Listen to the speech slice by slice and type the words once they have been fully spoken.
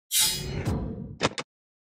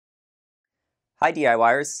Hi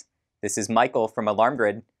DIYers, this is Michael from Alarm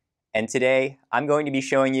Grid, and today I'm going to be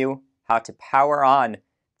showing you how to power on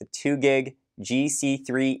the 2 gig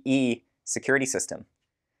GC3e security system.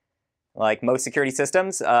 Like most security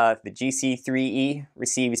systems, the GC3e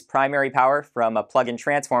receives primary power from a plug-in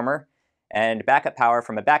transformer and backup power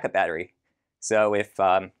from a backup battery. So if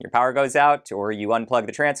your power goes out or you unplug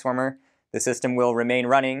the transformer, the system will remain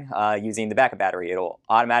running using the backup battery. It'll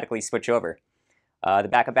automatically switch over. The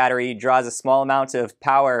backup battery draws a small amount of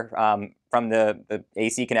power from the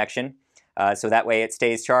AC connection, so that way it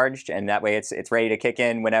stays charged, and that way it's ready to kick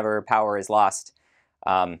in whenever power is lost.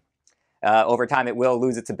 Over time it will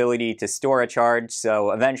lose its ability to store a charge,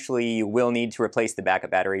 so eventually you will need to replace the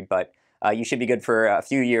backup battery, but you should be good for a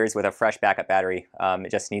few years with a fresh backup battery.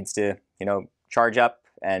 It just needs to, charge up,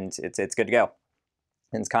 and it's good to go.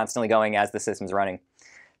 And it's constantly going as the system's running.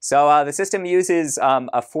 So the system uses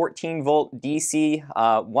a 14 volt DC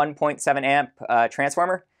 1.7 amp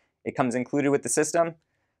transformer. It comes included with the system,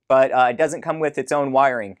 but it doesn't come with its own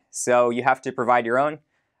wiring, so you have to provide your own.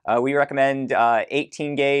 We recommend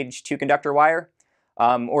 18 gauge 2-conductor wire,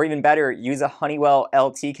 or even better, use a Honeywell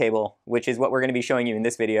LT-Cable, which is what we're going to be showing you in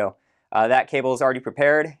this video. That cable is already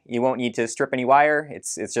prepared. You won't need to strip any wire.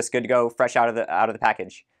 It's just good to go fresh out of the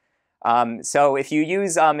package. So if you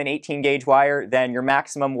use an 18 gauge wire, then your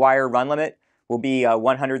maximum wire run limit will be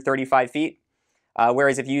 135 feet.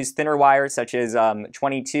 Whereas if you use thinner wires such as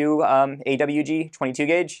 22 AWG, 22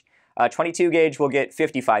 gauge, 22 gauge will get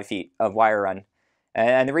 55 feet of wire run.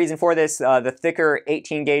 And the reason for this, the thicker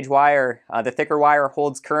 18 gauge wire, the thicker wire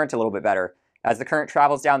holds current a little bit better. As the current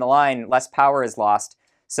travels down the line, less power is lost.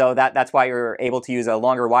 So that's why you're able to use a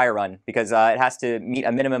longer wire run, because it has to meet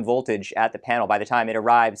a minimum voltage at the panel by the time it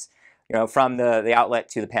arrives from the outlet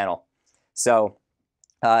to the panel. So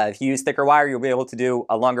if you use thicker wire, you'll be able to do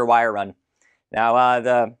a longer wire run. Now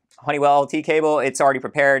the Honeywell LT-Cable, it's already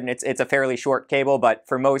prepared, and it's a fairly short cable, but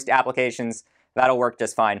for most applications, that'll work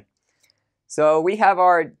just fine. So we have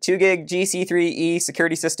our 2 gig GC3e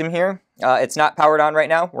security system here. It's not powered on right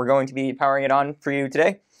now. We're going to be powering it on for you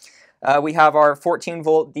today. We have our 14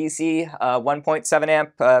 volt DC 1.7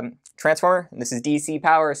 amp transformer, and this is DC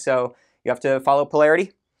power, so you have to follow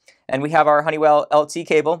polarity. And we have our Honeywell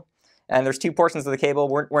LT-Cable, and there's 2 portions of the cable.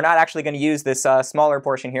 We're not actually going to use this smaller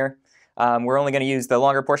portion here. We're only going to use the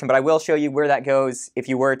longer portion, but I will show you where that goes if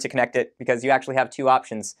you were to connect it, because you actually have 2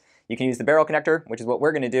 options. You can use the barrel connector, which is what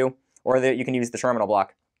we're going to do, or you can use the terminal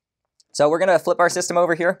block. So we're going to flip our system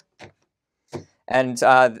over here, and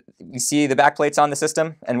you see the back plates on the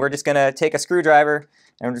system, and we're just going to take a screwdriver,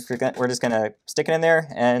 and we're just going to stick it in there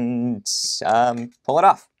and pull it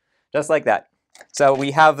off, just like that. So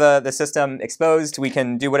we have the system exposed. We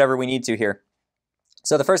can do whatever we need to here.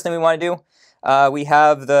 So the first thing we want to do, we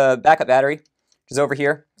have the backup battery, which is over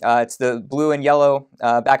here. It's the blue and yellow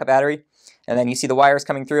backup battery, and then you see the wires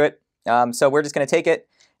coming through it. So we're just going to take it,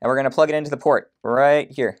 and we're going to plug it into the port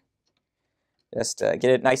right here. Just get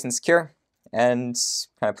it nice and secure, and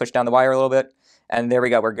kind of push down the wire a little bit, and there we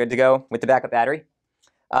go. We're good to go with the backup battery.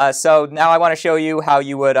 So now I want to show you how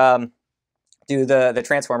you would do the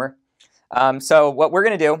transformer. So what we're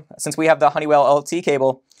going to do, since we have the Honeywell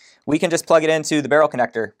LT-Cable, we can just plug it into the barrel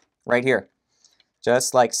connector right here,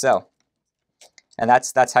 just like so. And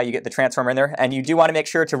that's how you get the transformer in there. And you do want to make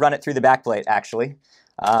sure to run it through the backplate, actually,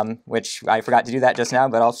 which I forgot to do that just now,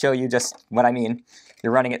 but I'll show you just what I mean.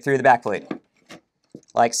 You're running it through the backplate,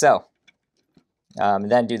 like so.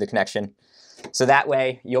 Then do the connection. So that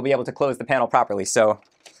way you'll be able to close the panel properly. So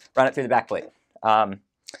run it through the backplate.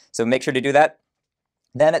 So make sure to do that.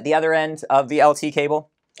 Then at the other end of the LT cable,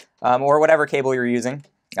 or whatever cable you're using,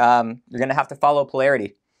 you're going to have to follow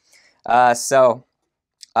polarity. So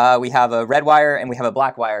we have a red wire and we have a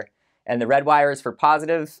black wire. And the red wire is for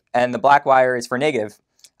positive and the black wire is for negative,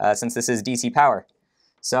 since this is DC power.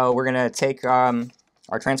 So we're going to take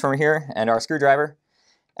our transformer here and our screwdriver,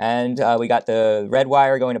 and we got the red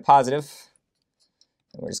wire going to positive.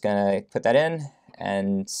 We're just going to put that in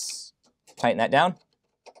and tighten that down.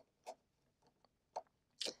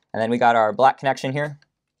 And then we got our black connection here,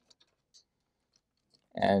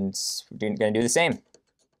 and we're going to do the same.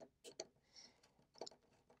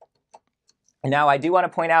 And now I do want to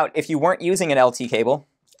point out, if you weren't using an LT cable,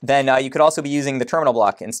 then you could also be using the terminal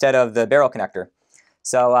block instead of the barrel connector.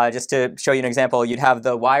 So just to show you an example, you'd have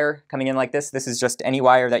the wire coming in like this. This is just any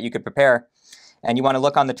wire that you could prepare. And you want to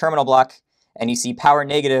look on the terminal block, and you see power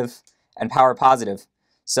negative and power positive.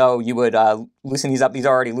 So you would loosen these up. These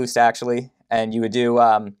are already loosed, actually. And you would do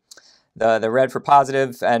the red for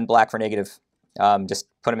positive and black for negative. Just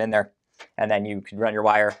put them in there, and then you could run your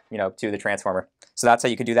wire, to the transformer. So that's how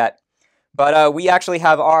you could do that. But we actually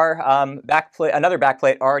have our another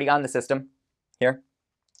backplate already on the system here.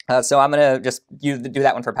 So I'm going to just do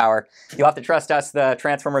that one for power. You'll have to trust us. The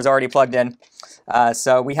transformer is already plugged in.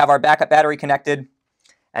 So we have our backup battery connected,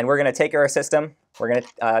 and we're going to take our system. We're going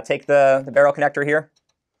to take the barrel connector here,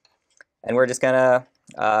 and we're just going to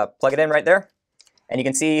plug it in right there. And you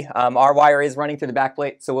can see our wire is running through the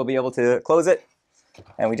backplate, so we'll be able to close it.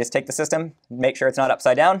 And we just take the system, make sure it's not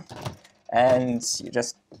upside down, and you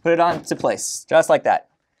just put it on to place, just like that.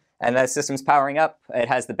 And the system's powering up. It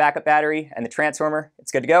has the backup battery and the transformer.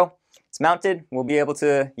 It's good to go. It's mounted. We'll be able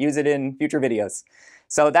to use it in future videos.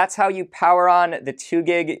 So that's how you power on the 2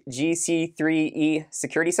 gig GC3e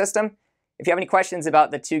security system. If you have any questions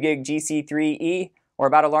about the 2 gig GC3e or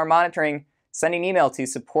about alarm monitoring, send an email to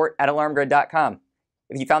support@alarmgrid.com.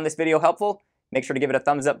 If you found this video helpful, make sure to give it a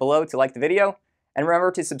thumbs up below to like the video. And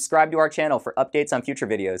remember to subscribe to our channel for updates on future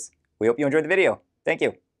videos. We hope you enjoyed the video. Thank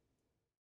you.